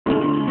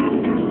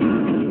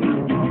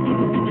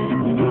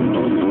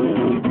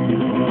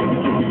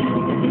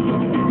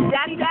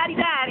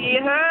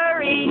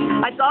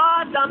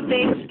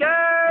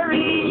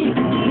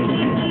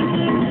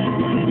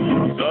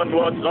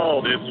what's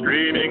all this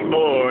screaming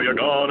for? You're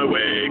gonna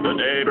wake the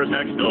neighbors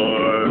next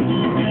door.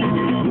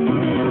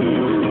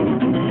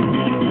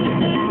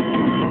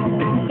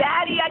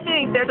 Daddy, I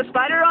think there's a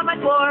spider on my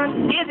floor.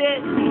 Is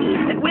it?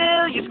 And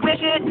will you squish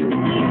it?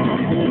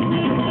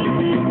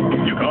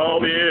 You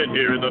call me in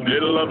here in the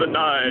middle of the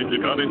night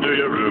to come into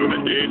your room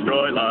and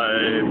destroy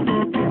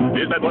life.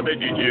 Is that what they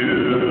teach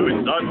you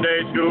in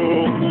Sunday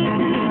school?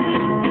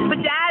 But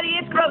Daddy,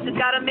 it's gross. It's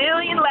got a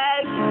million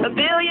legs, a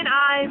billion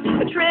eyes,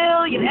 a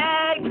trillion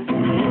eggs.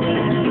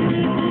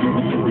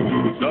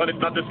 Son, it's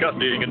not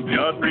disgusting, it's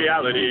just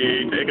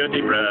reality. Take a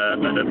deep breath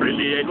and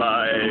appreciate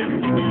life.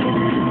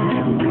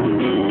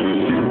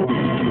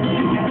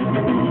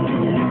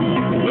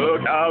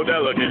 Look how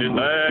delicate his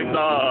legs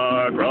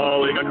are,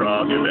 crawling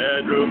across your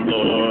bedroom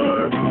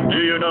floor. Do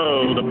you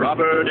know the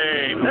proper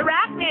name?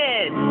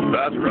 Arachnid!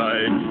 That's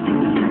right.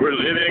 We're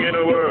living in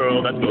a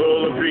world that's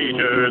full of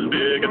creatures,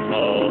 big and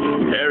small,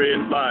 hairy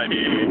and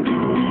slimy.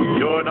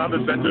 You're not the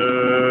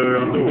center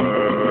of the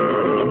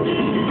world.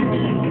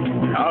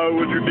 How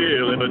would you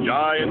feel if a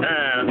giant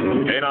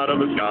hand came out of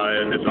the sky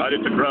and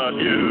decided to crush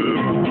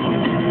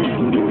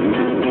you?